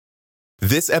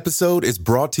This episode is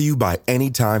brought to you by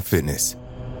Anytime Fitness.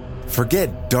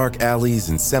 Forget dark alleys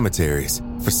and cemeteries.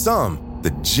 For some,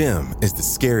 the gym is the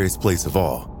scariest place of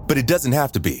all, but it doesn't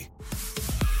have to be.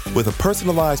 With a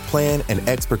personalized plan and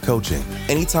expert coaching,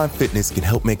 Anytime Fitness can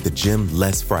help make the gym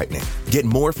less frightening. Get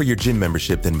more for your gym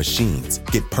membership than machines.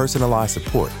 Get personalized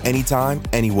support anytime,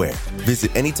 anywhere.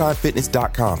 Visit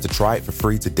AnytimeFitness.com to try it for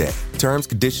free today. Terms,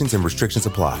 conditions, and restrictions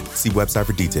apply. See website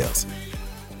for details.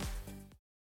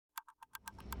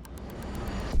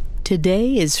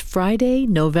 Today is Friday,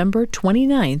 November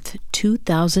 29th,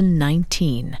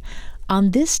 2019.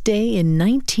 On this day in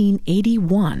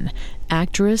 1981,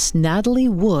 actress Natalie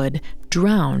Wood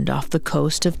drowned off the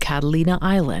coast of Catalina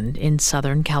Island in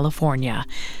Southern California.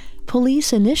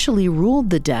 Police initially ruled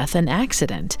the death an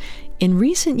accident. In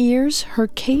recent years, her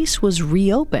case was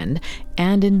reopened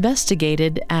and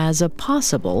investigated as a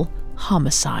possible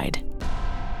homicide.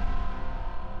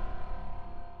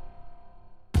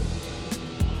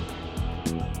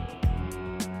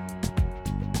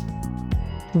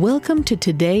 Welcome to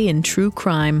Today in True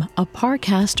Crime, a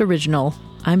Parcast original.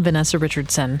 I'm Vanessa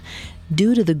Richardson.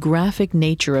 Due to the graphic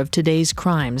nature of today's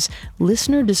crimes,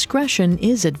 listener discretion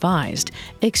is advised.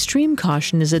 Extreme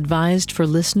caution is advised for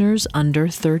listeners under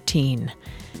 13.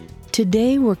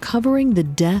 Today we're covering the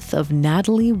death of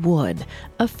Natalie Wood,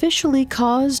 officially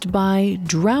caused by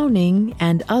drowning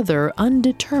and other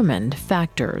undetermined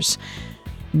factors.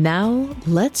 Now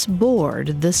let's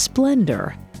board the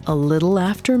Splendor a little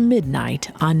after midnight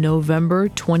on November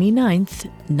 29th,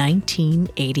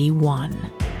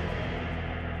 1981.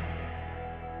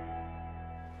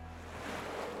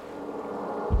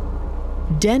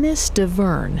 Dennis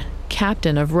DeVerne,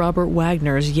 captain of Robert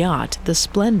Wagner's yacht, the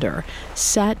Splendor,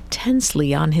 sat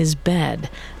tensely on his bed,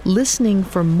 listening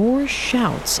for more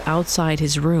shouts outside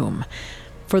his room.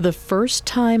 For the first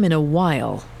time in a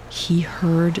while, he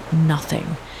heard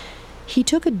nothing. He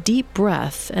took a deep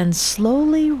breath and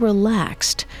slowly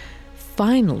relaxed.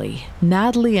 Finally,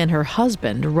 Natalie and her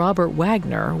husband, Robert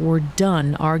Wagner, were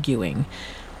done arguing.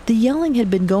 The yelling had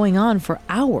been going on for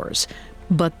hours,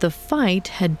 but the fight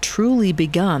had truly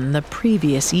begun the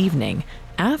previous evening,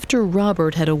 after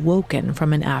Robert had awoken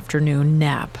from an afternoon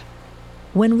nap.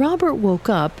 When Robert woke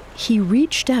up, he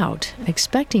reached out,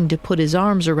 expecting to put his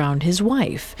arms around his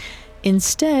wife.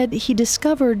 Instead, he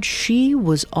discovered she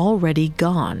was already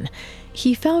gone.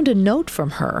 He found a note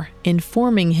from her,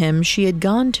 informing him she had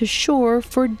gone to shore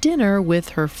for dinner with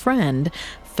her friend,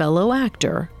 fellow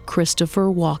actor Christopher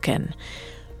Walken.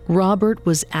 Robert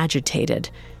was agitated.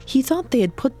 He thought they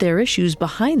had put their issues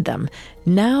behind them.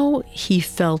 Now he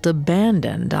felt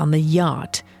abandoned on the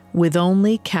yacht, with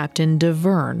only Captain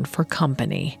DeVerne for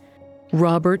company.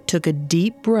 Robert took a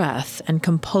deep breath and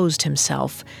composed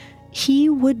himself. He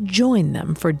would join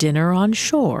them for dinner on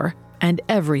shore, and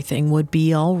everything would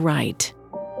be all right.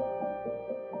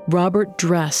 Robert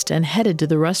dressed and headed to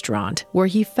the restaurant, where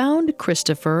he found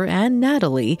Christopher and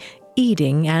Natalie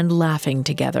eating and laughing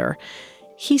together.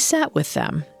 He sat with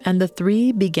them, and the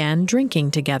three began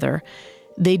drinking together.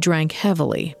 They drank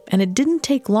heavily, and it didn't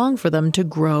take long for them to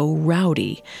grow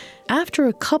rowdy. After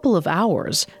a couple of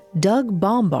hours, Doug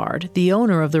Bombard, the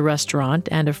owner of the restaurant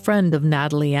and a friend of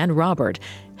Natalie and Robert,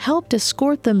 helped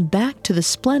escort them back to the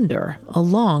Splendor,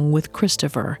 along with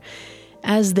Christopher.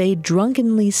 As they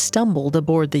drunkenly stumbled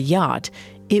aboard the yacht,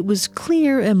 it was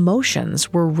clear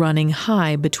emotions were running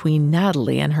high between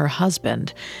Natalie and her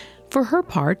husband. For her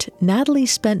part, Natalie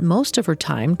spent most of her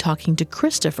time talking to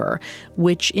Christopher,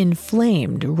 which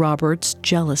inflamed Robert's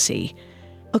jealousy.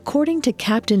 According to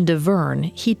Captain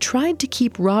DeVerne, he tried to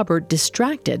keep Robert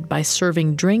distracted by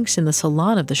serving drinks in the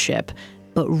salon of the ship,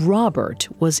 but Robert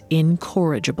was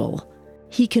incorrigible.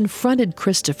 He confronted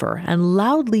Christopher and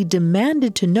loudly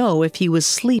demanded to know if he was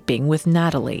sleeping with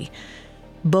Natalie.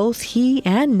 Both he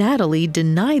and Natalie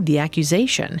denied the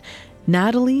accusation.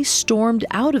 Natalie stormed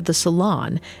out of the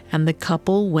salon, and the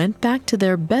couple went back to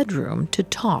their bedroom to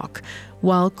talk,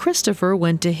 while Christopher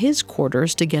went to his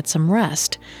quarters to get some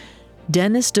rest.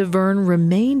 Dennis DeVerne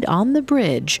remained on the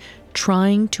bridge,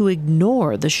 trying to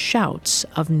ignore the shouts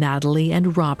of Natalie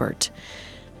and Robert.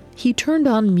 He turned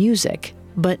on music,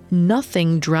 but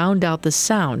nothing drowned out the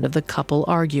sound of the couple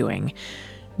arguing.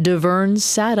 DeVerne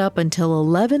sat up until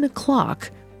 11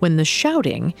 o'clock when the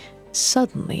shouting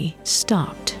suddenly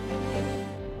stopped.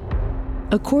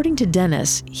 According to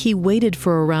Dennis, he waited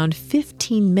for around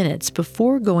 15 minutes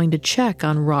before going to check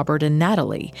on Robert and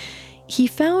Natalie. He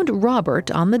found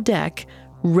Robert on the deck,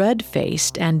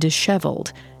 red-faced and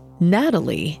disheveled.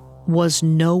 Natalie was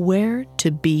nowhere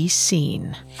to be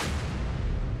seen.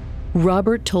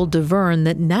 Robert told DeVerne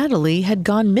that Natalie had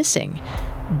gone missing.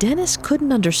 Dennis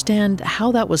couldn't understand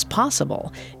how that was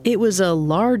possible. It was a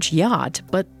large yacht,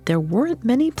 but there weren't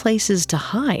many places to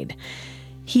hide.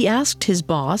 He asked his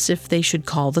boss if they should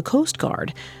call the Coast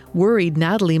Guard, worried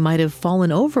Natalie might have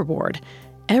fallen overboard.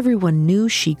 Everyone knew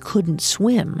she couldn't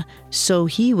swim, so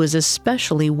he was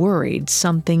especially worried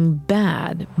something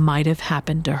bad might have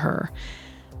happened to her.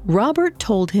 Robert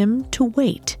told him to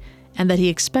wait, and that he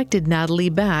expected Natalie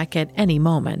back at any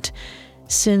moment.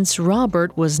 Since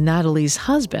Robert was Natalie's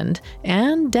husband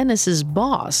and Dennis's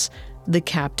boss, the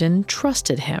captain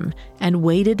trusted him and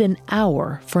waited an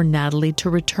hour for Natalie to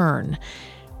return.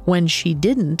 When she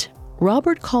didn't,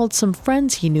 Robert called some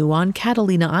friends he knew on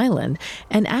Catalina Island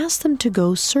and asked them to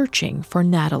go searching for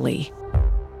Natalie.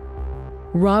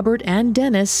 Robert and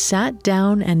Dennis sat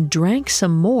down and drank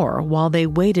some more while they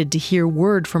waited to hear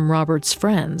word from Robert's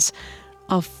friends.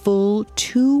 A full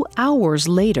 2 hours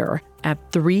later,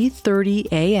 at 3:30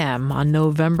 a.m. on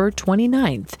November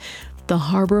 29th, the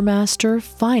harbor master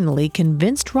finally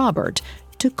convinced Robert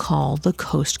to call the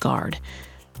Coast Guard.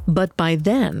 But by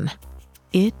then,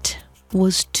 it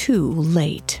was too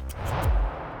late.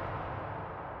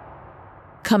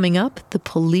 Coming up, the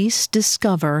police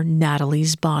discover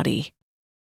Natalie's body.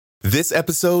 This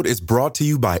episode is brought to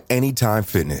you by Anytime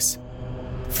Fitness.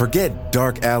 Forget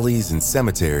dark alleys and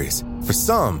cemeteries. For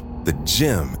some, the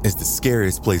gym is the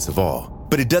scariest place of all,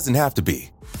 but it doesn't have to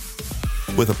be.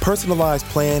 With a personalized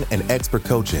plan and expert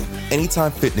coaching,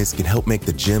 Anytime Fitness can help make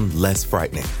the gym less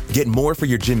frightening. Get more for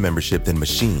your gym membership than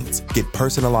machines. Get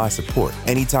personalized support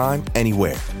anytime,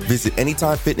 anywhere. Visit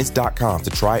AnytimeFitness.com to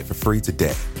try it for free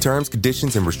today. Terms,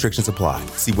 conditions, and restrictions apply.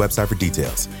 See website for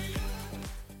details.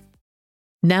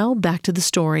 Now back to the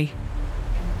story.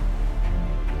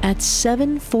 At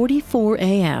 7:44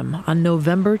 a.m. on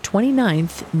November 29,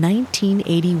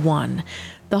 1981,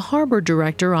 the harbor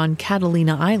director on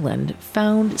Catalina Island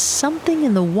found something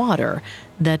in the water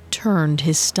that turned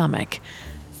his stomach.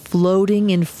 Floating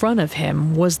in front of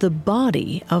him was the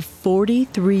body of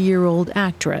 43-year-old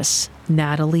actress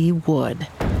Natalie Wood.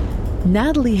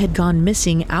 Natalie had gone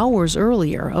missing hours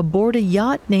earlier aboard a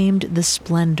yacht named the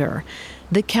Splendor.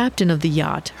 The captain of the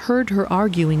yacht heard her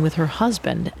arguing with her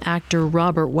husband, actor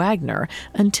Robert Wagner,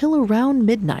 until around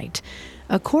midnight.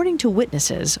 According to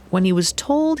witnesses, when he was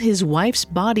told his wife's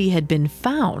body had been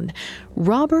found,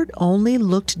 Robert only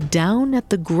looked down at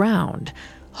the ground,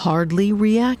 hardly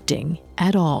reacting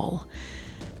at all.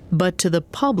 But to the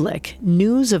public,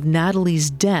 news of Natalie's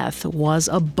death was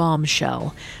a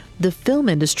bombshell. The film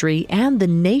industry and the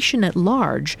nation at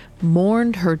large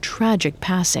mourned her tragic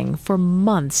passing for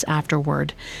months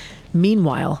afterward.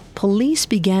 Meanwhile, police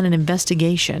began an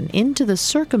investigation into the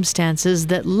circumstances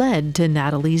that led to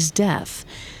Natalie's death.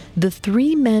 The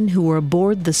 3 men who were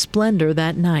aboard the Splendor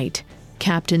that night,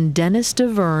 Captain Dennis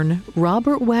DeVerne,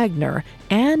 Robert Wagner,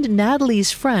 and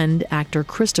Natalie's friend, actor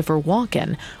Christopher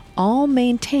Walken, all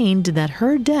maintained that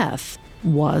her death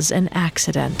was an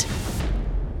accident.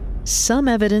 Some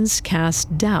evidence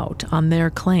cast doubt on their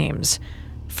claims.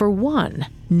 For one,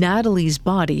 Natalie's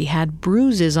body had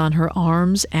bruises on her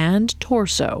arms and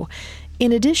torso.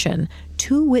 In addition,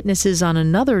 2 witnesses on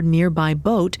another nearby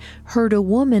boat heard a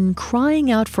woman crying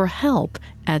out for help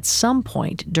at some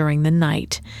point during the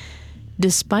night.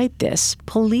 Despite this,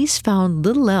 police found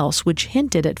little else which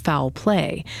hinted at foul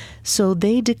play, so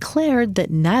they declared that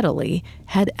Natalie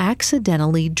had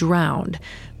accidentally drowned,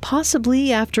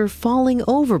 possibly after falling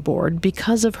overboard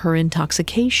because of her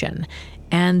intoxication,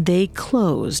 and they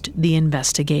closed the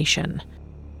investigation.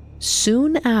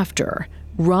 Soon after,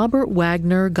 Robert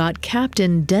Wagner got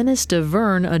Captain Dennis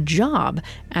DeVerne a job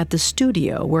at the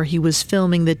studio where he was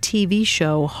filming the TV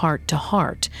show Heart to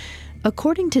Heart.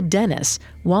 According to Dennis,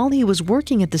 while he was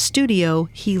working at the studio,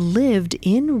 he lived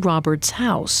in Robert's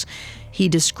house. He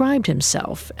described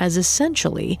himself as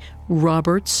essentially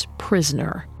Robert's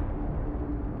prisoner.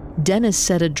 Dennis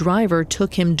said a driver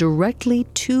took him directly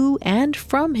to and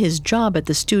from his job at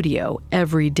the studio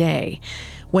every day.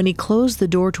 When he closed the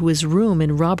door to his room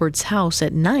in Robert's house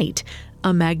at night,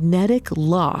 a magnetic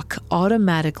lock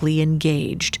automatically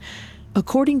engaged.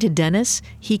 According to Dennis,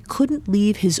 he couldn't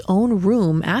leave his own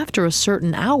room after a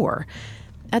certain hour.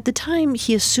 At the time,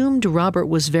 he assumed Robert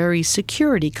was very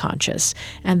security conscious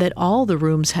and that all the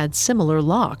rooms had similar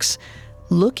locks.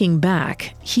 Looking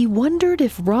back, he wondered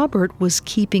if Robert was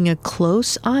keeping a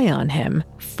close eye on him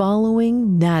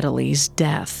following Natalie's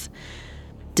death.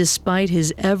 Despite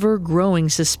his ever-growing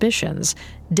suspicions,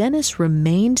 Dennis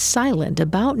remained silent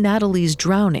about Natalie's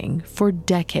drowning for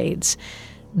decades.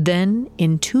 Then,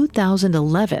 in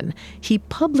 2011, he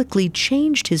publicly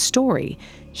changed his story.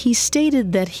 He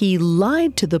stated that he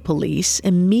lied to the police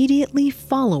immediately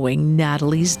following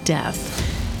Natalie's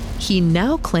death. He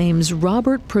now claims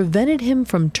Robert prevented him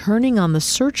from turning on the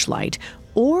searchlight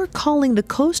or calling the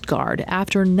Coast Guard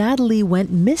after Natalie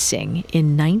went missing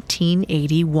in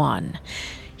 1981.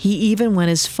 He even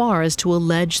went as far as to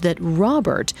allege that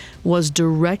Robert was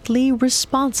directly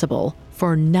responsible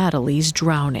for Natalie's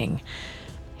drowning.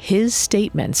 His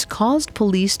statements caused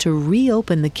police to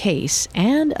reopen the case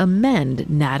and amend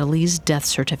Natalie's death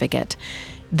certificate.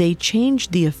 They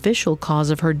changed the official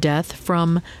cause of her death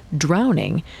from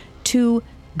drowning to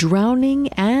drowning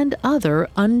and other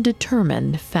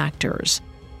undetermined factors.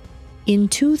 In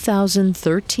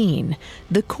 2013,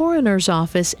 the coroner's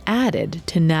office added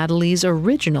to Natalie's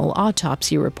original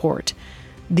autopsy report.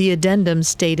 The addendum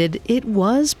stated it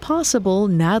was possible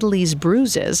Natalie's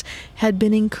bruises had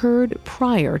been incurred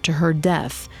prior to her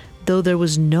death, though there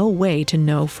was no way to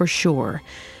know for sure.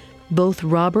 Both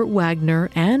Robert Wagner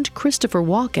and Christopher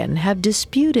Walken have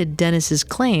disputed Dennis's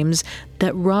claims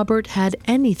that Robert had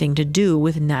anything to do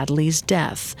with Natalie's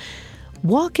death.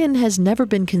 Walken has never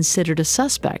been considered a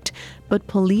suspect, but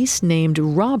police named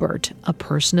Robert a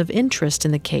person of interest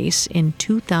in the case in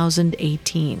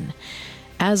 2018.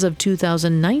 As of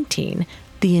 2019,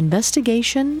 the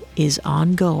investigation is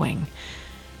ongoing.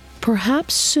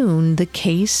 Perhaps soon the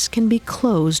case can be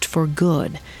closed for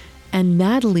good, and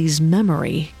Natalie's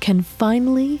memory can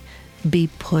finally be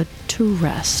put to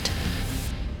rest.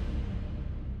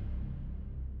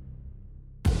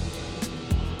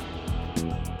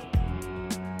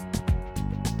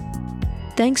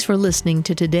 Thanks for listening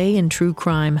to Today in True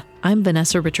Crime. I'm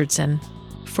Vanessa Richardson.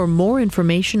 For more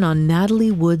information on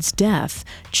Natalie Wood's death,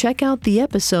 check out the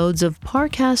episodes of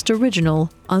Parcast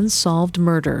Original Unsolved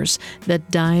Murders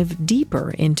that dive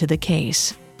deeper into the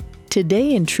case.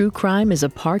 Today in True Crime is a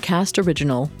Parcast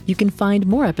original. You can find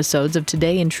more episodes of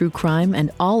Today in True Crime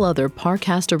and all other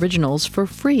Parcast originals for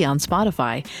free on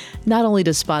Spotify. Not only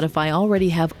does Spotify already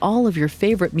have all of your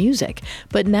favorite music,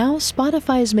 but now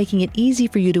Spotify is making it easy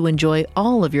for you to enjoy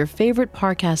all of your favorite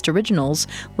Parcast originals,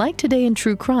 like Today in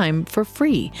True Crime, for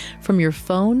free from your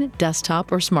phone,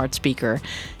 desktop, or smart speaker.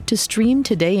 To stream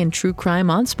Today in True Crime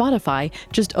on Spotify,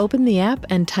 just open the app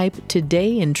and type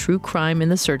Today in True Crime in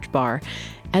the search bar.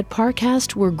 At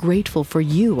Parcast, we're grateful for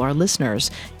you, our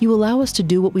listeners. You allow us to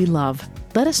do what we love.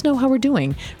 Let us know how we're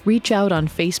doing. Reach out on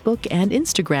Facebook and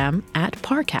Instagram at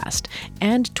Parcast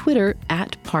and Twitter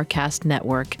at Parcast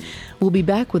Network. We'll be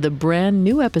back with a brand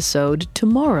new episode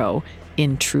tomorrow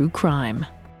in True Crime.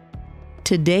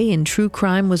 Today in True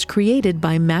Crime was created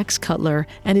by Max Cutler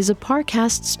and is a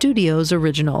Parcast Studios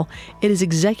original. It is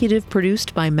executive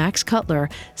produced by Max Cutler,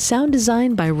 sound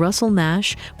designed by Russell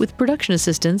Nash, with production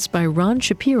assistance by Ron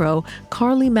Shapiro,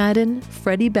 Carly Madden,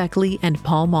 Freddie Beckley, and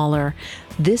Paul Mahler.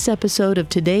 This episode of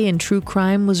Today in True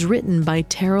Crime was written by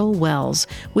Terrell Wells,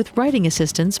 with writing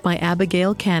assistance by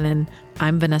Abigail Cannon.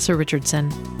 I'm Vanessa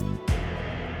Richardson.